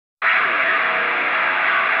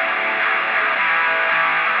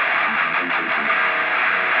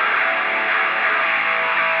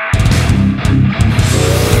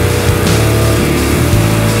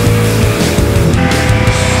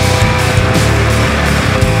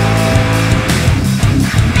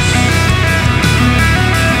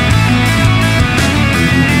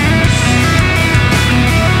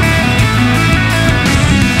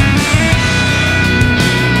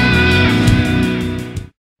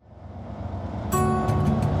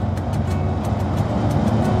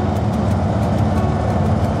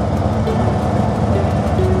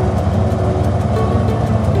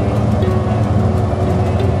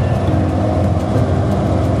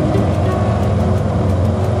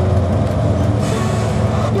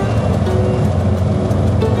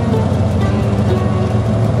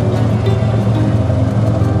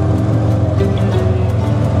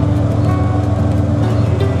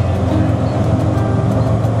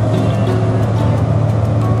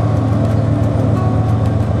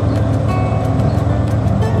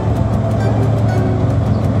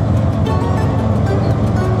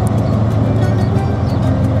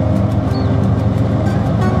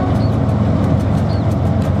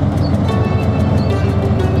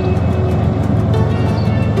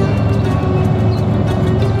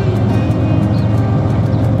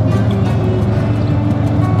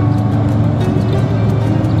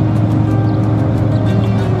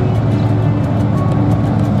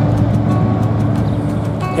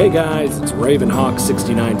Hey guys, it's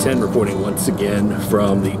Ravenhawk6910 reporting once again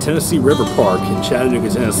from the Tennessee River Park in Chattanooga,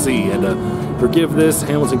 Tennessee. And forgive this,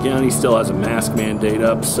 Hamilton County still has a mask mandate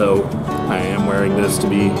up, so I am wearing this to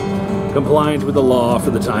be compliant with the law for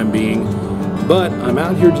the time being. But I'm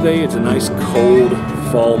out here today. It's a nice cold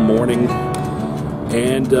fall morning,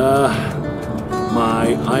 and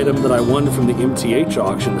my item that I won from the MTH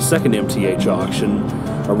auction, the second MTH auction,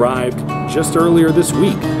 arrived just earlier this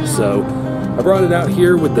week. So I brought it out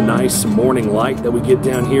here with the nice morning light that we get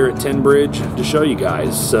down here at 10 Bridge to show you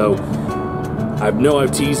guys. So I know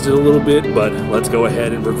I've teased it a little bit, but let's go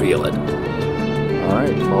ahead and reveal it. All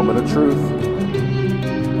right, moment of truth.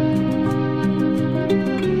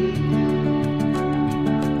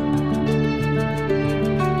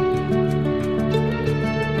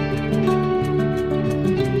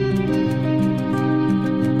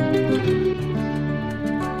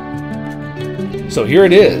 So here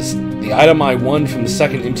it is. The item I won from the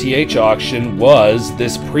second MTH auction was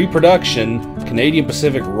this pre-production Canadian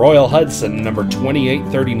Pacific Royal Hudson number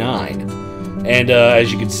 2839. And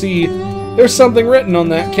as you can see, there's something written on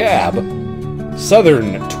that cab.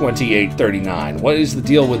 Southern 2839. What is the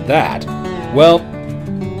deal with that? Well,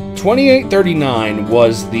 2839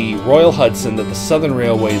 was the Royal Hudson that the Southern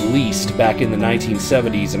Railway leased back in the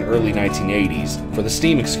 1970s and early 1980s for the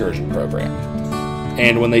steam excursion program.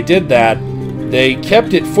 And when they did that, they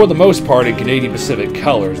kept it, for the most part, in Canadian Pacific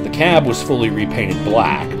colors. The cab was fully repainted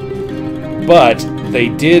black. But they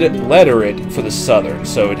did letter it for the Southern.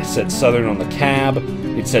 So it said Southern on the cab,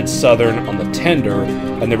 it said Southern on the tender,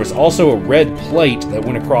 and there was also a red plate that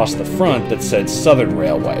went across the front that said Southern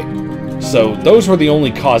Railway. So those were the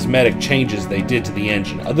only cosmetic changes they did to the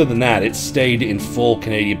engine. Other than that, it stayed in full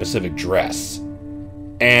Canadian Pacific dress.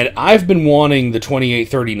 And I've been wanting the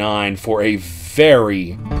 2839 for a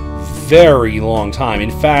very long time.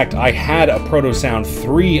 In fact, I had a Protosound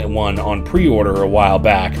 3 one on pre-order a while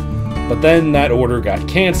back, but then that order got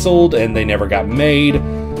canceled and they never got made.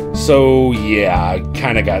 So yeah, I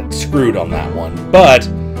kind of got screwed on that one. But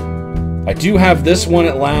I do have this one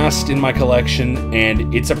at last in my collection,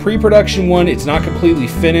 and it's a pre-production one. It's not completely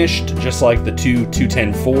finished, just like the two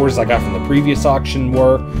 210-4s I got from the previous auction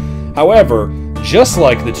were. However, just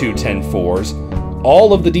like the two 210-4s,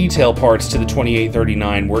 all of the detail parts to the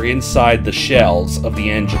 2839 were inside the shells of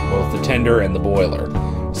the engine, both the tender and the boiler.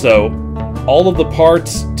 So all of the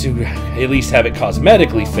parts to at least have it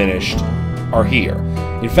cosmetically finished are here.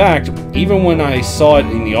 In fact, even when I saw it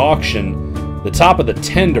in the auction, the top of the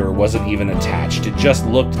tender wasn't even attached. It just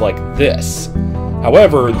looked like this.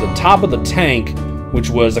 However, the top of the tank,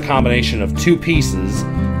 which was a combination of two pieces,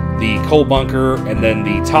 the coal bunker and then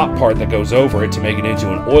the top part that goes over it to make it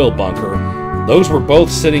into an oil bunker, those were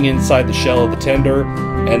both sitting inside the shell of the tender,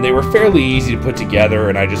 and they were fairly easy to put together,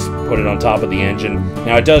 and I just put it on top of the engine.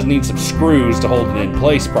 Now, it does need some screws to hold it in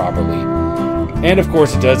place properly. And, of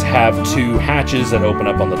course, it does have two hatches that open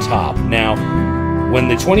up on the top. Now, when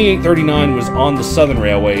the 2839 was on the Southern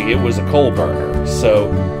Railway, it was a coal burner.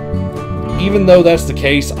 So, even though that's the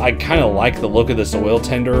case, I kind of like the look of this oil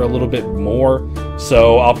tender a little bit more.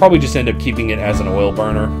 So, I'll probably just end up keeping it as an oil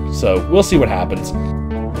burner. So, we'll see what happens.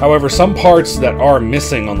 However, some parts that are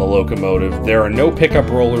missing on the locomotive, there are no pickup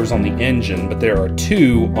rollers on the engine, but there are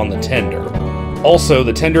two on the tender. Also,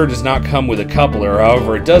 the tender does not come with a coupler,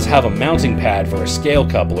 however it does have a mounting pad for a scale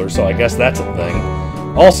coupler, so I guess that's a thing.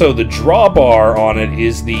 Also, the drawbar on it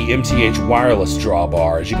is the MTH wireless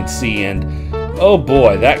drawbar, as you can see, and oh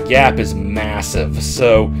boy, that gap is massive.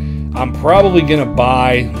 So I'm probably going to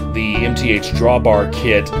buy the MTH drawbar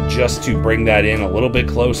kit just to bring that in a little bit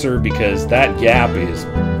closer, because that gap is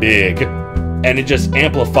big, and it just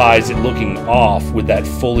amplifies it looking off with that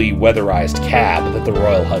fully weatherized cab that the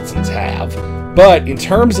Royal Hudsons have. But in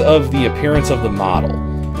terms of the appearance of the model,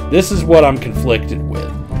 this is what I'm conflicted with.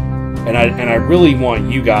 And I really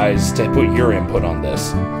want you guys to put your input on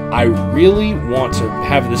this. I really want to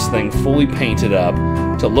have this thing fully painted up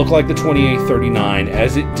to look like the 2839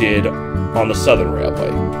 as it did on the Southern Railway.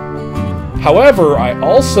 However, I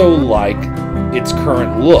also like its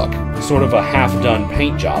current look, sort of a half-done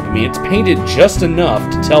paint job. I mean, it's painted just enough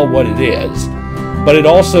to tell what it is, but it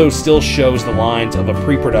also still shows the lines of a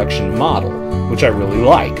pre-production model, which I really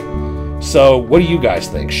like. So, what do you guys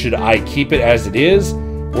think? Should I keep it as it is,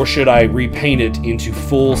 or should I repaint it into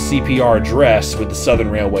full CPR dress with the Southern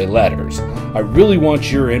Railway letters? I really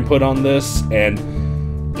want your input on this, and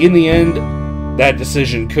in the end, that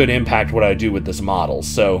decision could impact what I do with this model.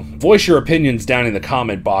 So voice your opinions down in the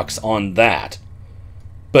comment box on that.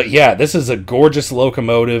 But yeah, this is a gorgeous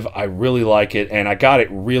locomotive. I really like it, and I got it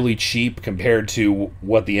really cheap compared to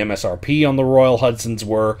what the MSRP on the Royal Hudsons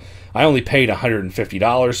were. I only paid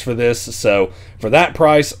 $150 for this, so for that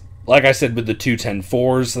price, like I said with the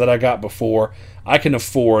 210-4s that I got before, I can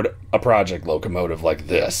afford a project locomotive like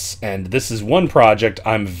this. And this is one project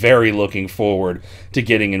I'm very looking forward to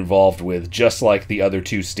getting involved with, just like the other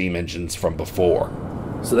two steam engines from before.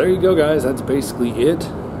 So there you go, guys. That's basically it.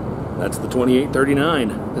 That's the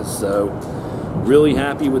 2839. So really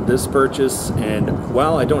happy with this purchase, and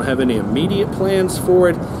while I don't have any immediate plans for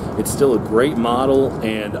it, it's still a great model,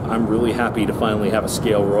 and I'm really happy to finally have a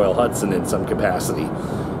scale Royal Hudson in some capacity.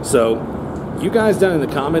 So you guys down in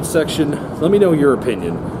the comments section, let me know your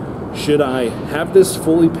opinion. Should I have this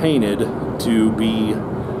fully painted to be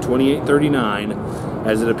 2839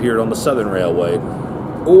 as it appeared on the Southern Railway,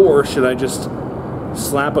 or should I just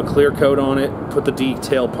slap a clear coat on it, put the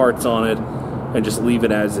detail parts on it, and just leave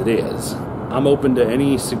it as it is? I'm open to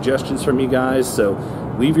any suggestions from you guys, so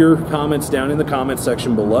leave your comments down in the comments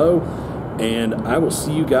section below, and I will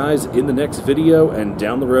see you guys in the next video and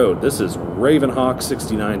down the road. This is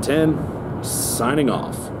Ravenhawk6910 signing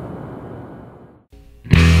off.